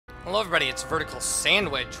Hello everybody, it's Vertical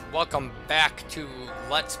Sandwich. Welcome back to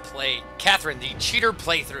Let's Play Catherine, the Cheater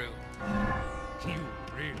playthrough. You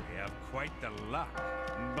really have quite the luck.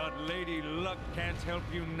 But Lady Luck can't help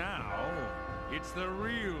you now. It's the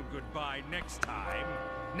real goodbye next time.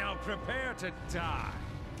 Now prepare to die.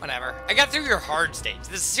 Whatever. I got through your hard stage.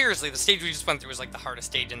 This is seriously, the stage we just went through was like the hardest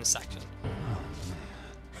stage in the section.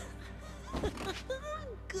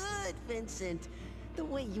 Good, Vincent. The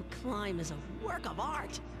way you climb is a work of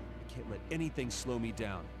art. I can't let anything slow me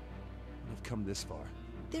down. I've come this far.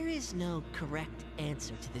 There is no correct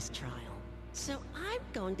answer to this trial. So I'm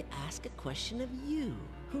going to ask a question of you,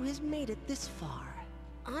 who has made it this far.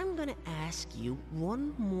 I'm going to ask you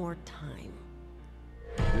one more time.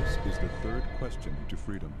 This is the third question to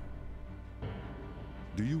freedom.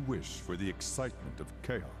 Do you wish for the excitement of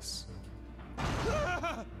chaos?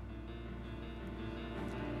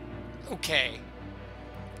 Okay.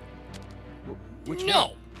 Which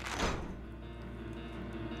no.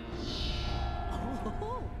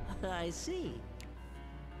 Oh, I see.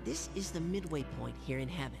 This is the midway point here in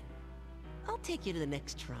heaven. I'll take you to the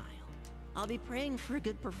next trial. I'll be praying for a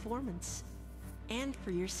good performance. And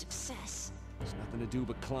for your success. There's nothing to do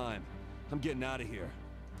but climb. I'm getting out of here.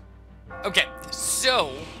 Okay,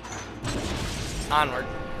 so... Onward.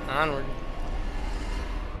 Onward.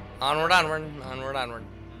 Onward, onward, onward, onward.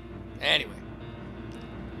 Anyway.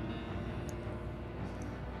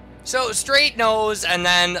 So, straight nose, and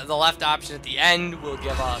then the left option at the end will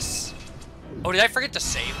give us... Oh, did I forget to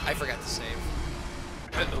save? I forgot to save.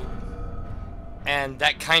 Uh-oh. And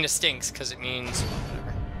that kind of stinks, because it means...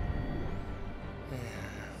 Whatever.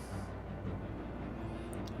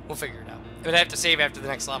 We'll figure it out. But I have to save after the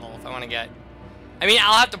next level if I want to get... I mean,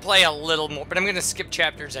 I'll have to play a little more, but I'm going to skip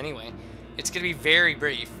chapters anyway. It's going to be very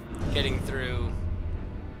brief getting through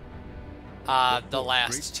the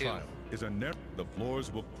last two. Is a net, the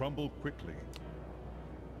floors will crumble quickly.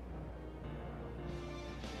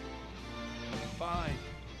 Fine.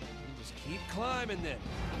 You just keep climbing then.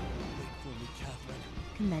 Wait for me, Catherine.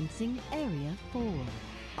 Commencing Area 4.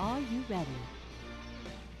 Are you ready?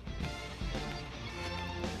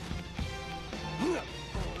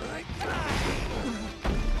 Alright.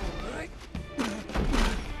 Alright.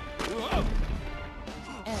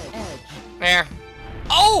 Edge. There.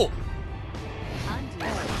 Oh! Undo.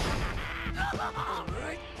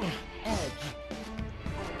 Alright. Edge.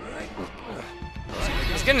 Alright.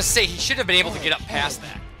 I was going to say he should have been able to get up past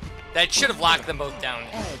that. That should have locked them both down.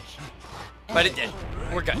 Edge. But it did.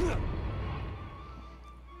 We're good.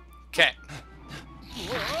 Okay.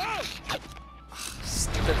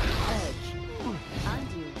 Stupid. Edge.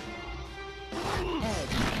 Undo. Edge.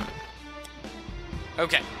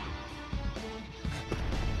 Okay.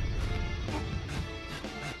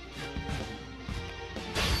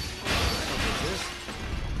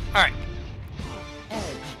 Alright. Edge.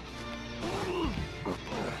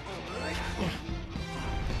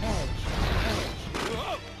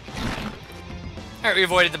 Alright, we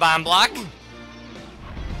avoided the bomb block.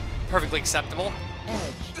 Perfectly acceptable. Edge.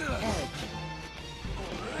 Edge.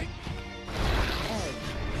 Alright. Edge.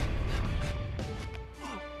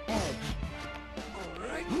 Edge.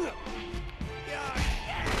 Alright.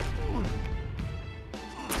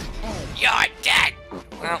 You're dead!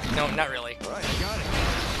 Well, no, not really. Alright, I got it.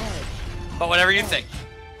 But whatever you think.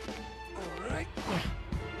 Alright.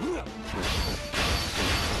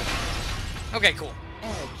 Okay, cool.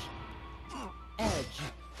 Edge. Edge.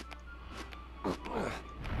 Alright.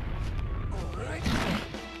 Alright,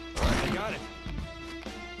 I got it.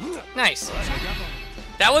 Nice. Alright, I got it.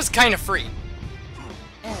 That was kind of free.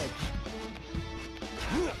 Edge.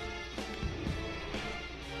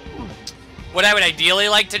 What I would ideally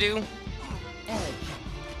like to do Edge.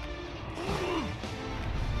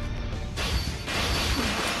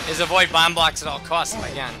 is avoid bomb blocks at all costs if I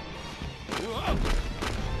can.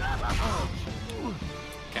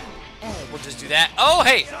 Okay. We'll just do that. Oh,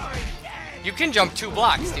 hey! You can jump 2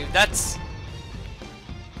 blocks, dude. That's...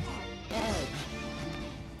 Edge.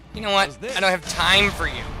 You know what? I don't have time for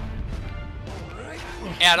you.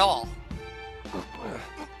 At all.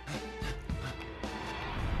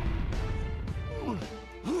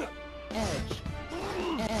 Edge.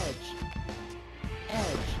 Edge.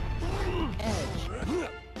 Edge. Edge.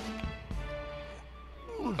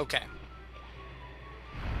 Okay.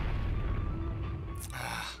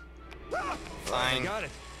 Fine. I got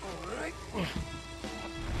it. Alright.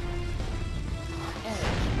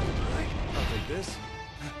 I'll take this.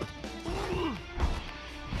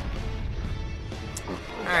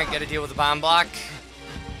 Alright, gotta deal with the bomb block.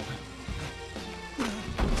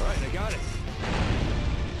 Alright, I got it.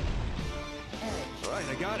 Alright,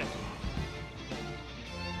 I got it.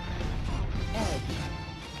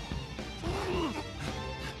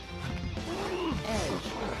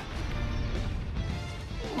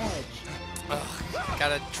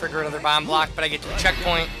 Gotta trigger another bomb block, but I get to a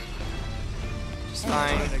checkpoint. Just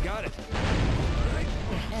fine. I got it.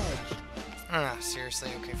 Ah, seriously?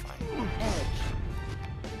 Okay, fine.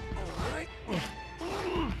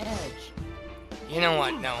 You know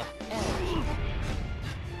what? No.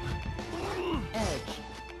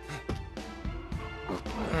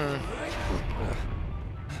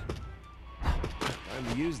 Time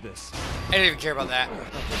to use this. I didn't even care about that.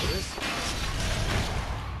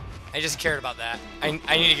 I just cared about that. I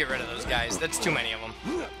need to get rid of those guys. That's too many of them.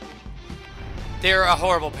 They're a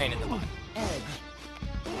horrible pain in the butt.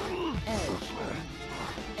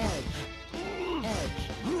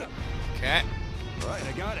 Okay. Right,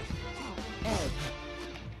 I got it.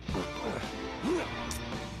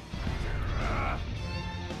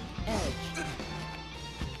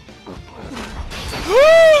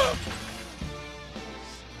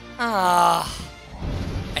 Ah,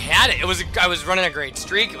 I had it. I was running a great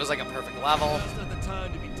streak. It was like a perfect level. Now's not the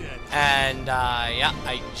time to be dead. And yeah,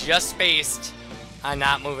 I just spaced on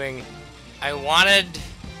not moving. I wanted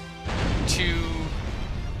to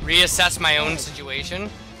reassess my own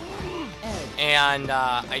situation, and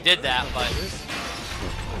I did that, but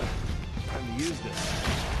Time to use this.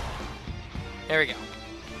 there we go.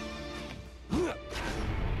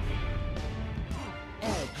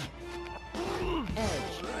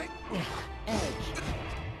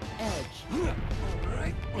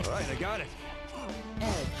 Right, I got it.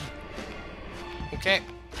 Okay.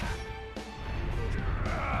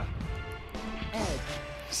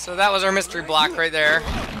 So that was our mystery block right there.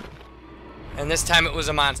 And this time it was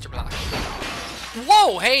a monster block.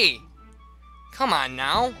 Whoa, hey! Come on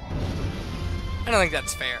now. I don't think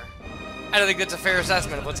that's fair. I don't think that's a fair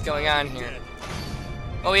assessment of what's going on here.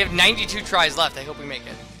 Well, we have 92 tries left. I hope we make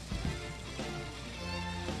it.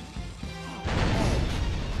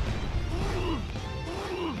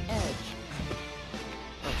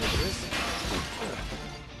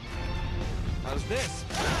 How's this?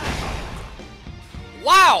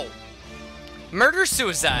 Wow!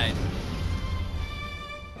 Murder-suicide.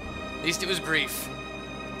 At least it was brief.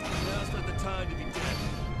 Now's not the time to be dead.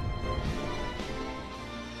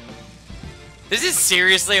 This is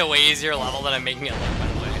seriously a way easier level than I'm making it look, by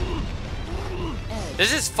the way.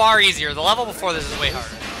 This is far easier. The level before this is way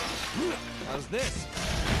harder. How's this?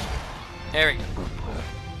 There we go.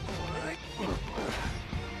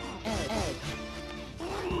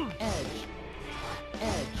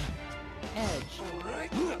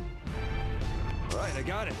 Right, I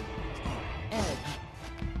got it.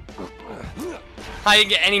 I didn't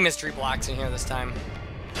get any mystery blocks in here this time.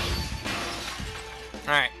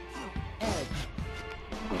 Alright.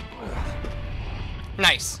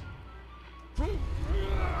 Nice.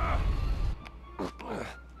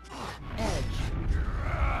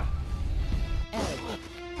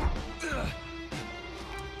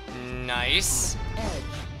 Nice.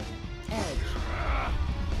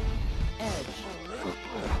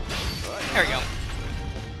 There we go.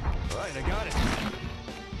 Right, I got it.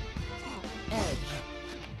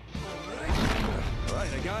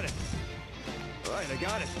 Right, I got it. Right, I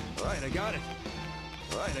got it. Right, I got it.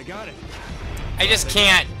 Right, I got it. I just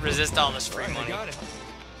can't resist all this free Right, I money, got it.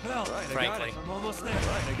 Well, right, I got frankly. it. I'm almost there.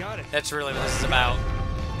 Right, I got it. That's really what this is about.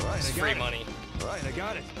 Right, It's I got free it. money. Right, I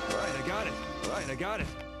got it. Right, I got it. Right, I got it.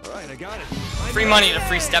 Right, I got it. Free money to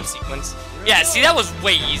free step sequence. Yeah, see, that was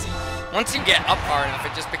way easy. Once you get up far enough,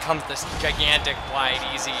 it just becomes this gigantic, wide,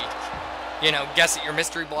 easy, you know, guess at your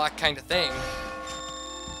mystery block kind of thing.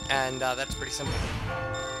 And that's pretty simple.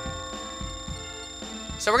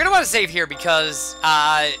 So we're going to want to save here because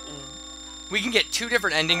we can get 2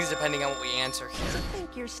 different endings depending on what we answer To here.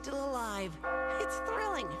 think you're still alive. It's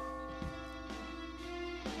thrilling.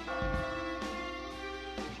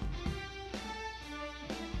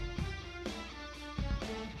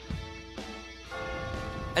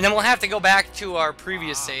 And then we'll have to go back to our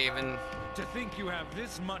previous save and... To think you have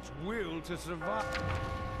this much will to survive.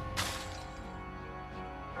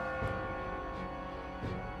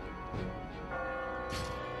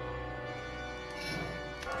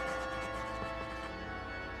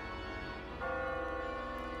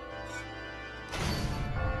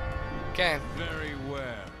 Okay. Very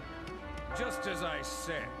well. Just as I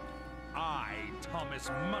said, I, Thomas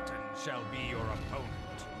Mutton, shall be your opponent.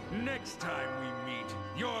 Next time we meet,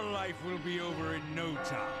 your life will be over in no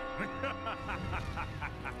time.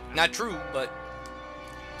 Not true, but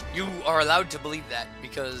you are allowed to believe that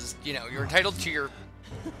because, you know, you're entitled to your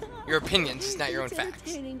opinions, it's not your own It's facts.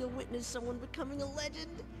 entertaining to witness someone becoming a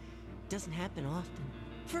legend. Doesn't happen often.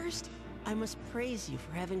 First, I must praise you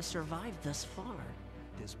for having survived thus far.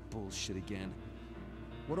 This bullshit again.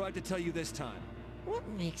 What do I have to tell you this time? What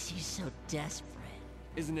makes you so desperate?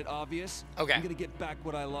 Isn't it obvious? Okay. I'm gonna get back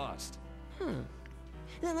what I lost. Then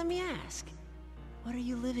let me ask, what are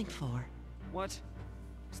you living for? What?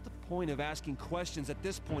 What's the point of asking questions at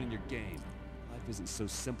this point in your game? Life isn't so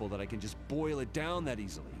simple that I can just boil it down that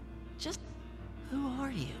easily. Just, who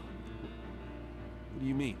are you? What do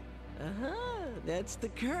you mean? That's the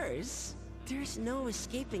curse. There's no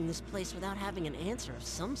escaping this place without having an answer of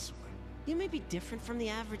some sort. You may be different from the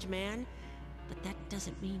average man, but that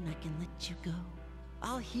doesn't mean I can let you go.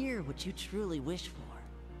 I'll hear what you truly wish for.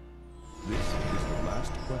 This is the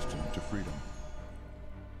last question to freedom.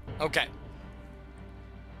 Okay.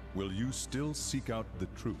 Will you still seek out the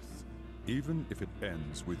truth, even if it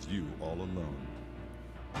ends with you all alone?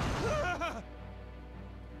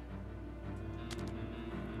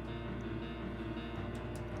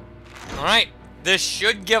 Alright. This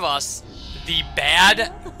should give us the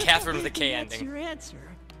bad Catherine with a K That's ending. your answer.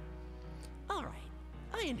 All right,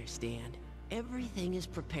 I understand. Everything is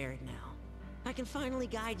prepared now. I can finally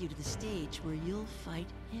guide you to the stage where you'll fight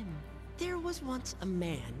him. There was once a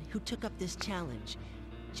man who took up this challenge,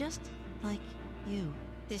 just like you.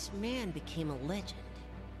 This man became a legend.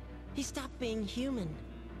 He stopped being human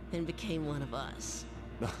and became one of us.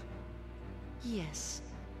 Yes,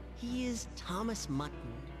 he is Thomas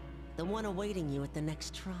Mutton, the one awaiting you at the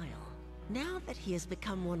next trial. Now that he has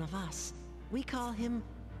become one of us, we call him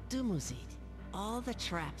Dumuzid. All the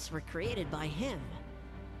traps were created by him.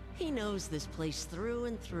 He knows this place through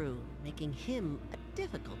and through, making him a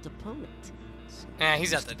difficult opponent. Yeah,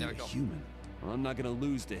 he's not that Used to be a difficult. human. Well, I'm not gonna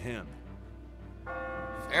lose to him.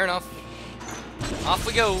 Fair enough. Off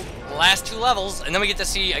we go. Last 2 levels, and then we get to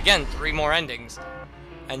see, again, 3 more endings.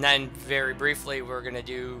 And then, very briefly, we're gonna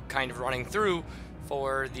do kind of running through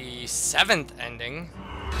for the 7th ending.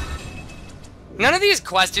 None of these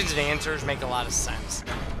questions and answers make a lot of sense.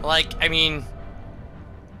 Like, I mean,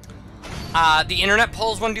 the internet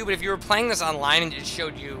polls wouldn't do, but if you were playing this online and it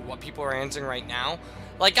showed you what people are answering right now,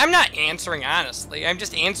 like, I'm not answering honestly, I'm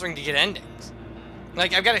just answering to get endings.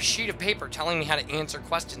 Like, I've got a sheet of paper telling me how to answer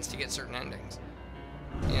questions to get certain endings.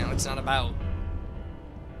 You know, it's not about...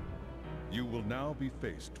 You will now be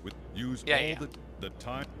faced with use Yeah, all yeah. the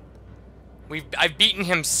time. I've beaten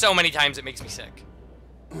him so many times it makes me sick.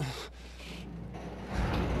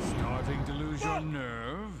 Starting to lose your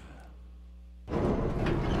nerve?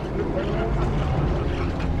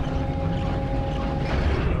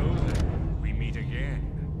 Hello there. We meet again.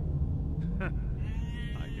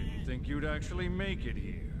 I didn't think you'd actually make it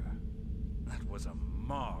here. That was a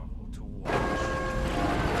marvel to watch.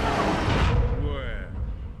 Well,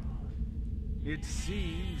 it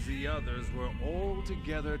seems the others were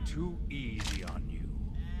altogether too easy on you.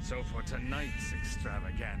 So for tonight's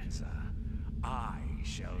extravaganza, I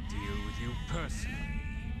shall deal with you personally.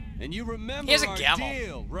 And you remember He has a our gavel.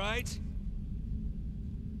 deal, right?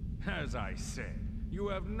 As I said, you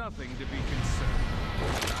have nothing to be concerned.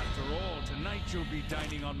 After all, tonight you'll be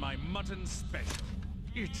dining on my mutton special.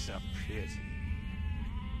 It's a pity.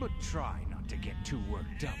 But try not to get too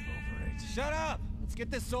worked up over it. Shut up! Let's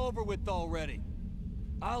get this over with already.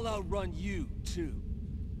 I'll outrun you, too.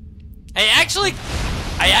 I actually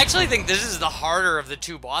think this is the harder of the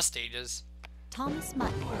 2 boss stages. Thomas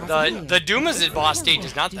Mutton has The appeared. Dumuzid boss stage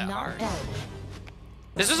is not Do that not hard. edge.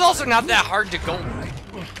 This is also not that hard to go.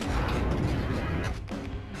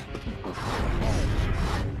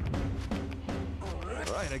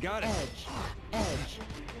 Alright, I got it. Edge.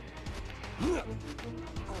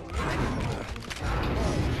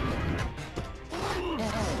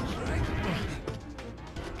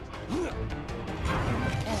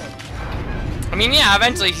 I mean, yeah,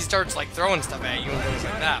 eventually he starts, like, throwing stuff at you and things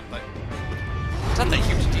like that, but it's not that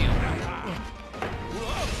huge a deal.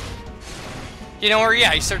 You know, or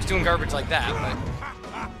yeah, he starts doing garbage like that, but...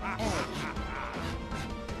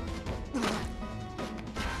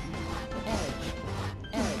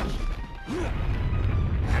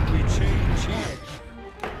 And we change here.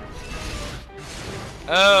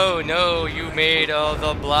 Oh, no, you made all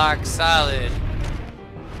the block solid.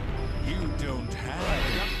 You don't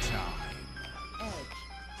have enough time.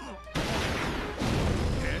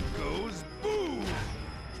 Head goes boom.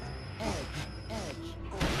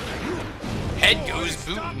 Head goes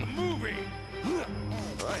Stop boom. moving.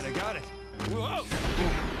 Alright, I got it. Whoa.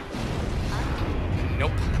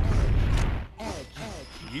 Nope.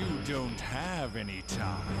 You don't have any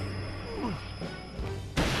time.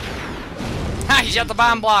 Ha, he shot the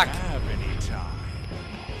bomb block. Have any time.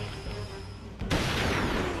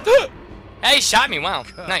 Hey, he shot me, wow,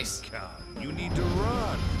 nice. Come, you need to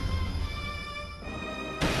run.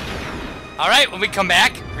 Alright, when we come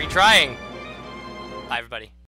back, retrying. Bye, everybody.